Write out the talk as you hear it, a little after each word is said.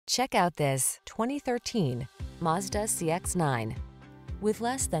Check out this 2013 Mazda CX-9. With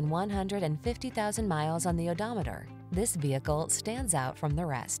less than 150,000 miles on the odometer, this vehicle stands out from the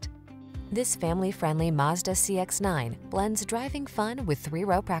rest. This family-friendly Mazda CX-9 blends driving fun with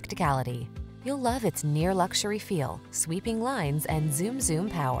three-row practicality. You'll love its near-luxury feel, sweeping lines, and zoom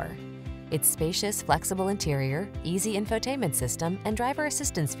power. Its spacious, flexible interior, easy infotainment system, and driver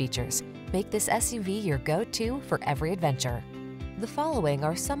assistance features make this SUV your go-to for every adventure. The following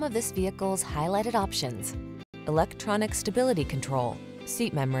are some of this vehicle's highlighted options: electronic stability control,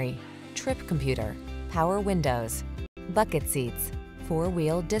 seat memory, trip computer, power windows, bucket seats,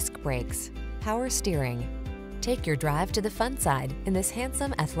 four-wheel disc brakes, power steering. Take your drive to the fun side in this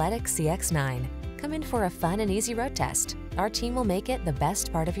handsome, athletic CX-9. Come in for a fun and easy road test. Our team will make it the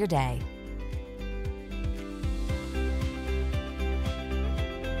best part of your day.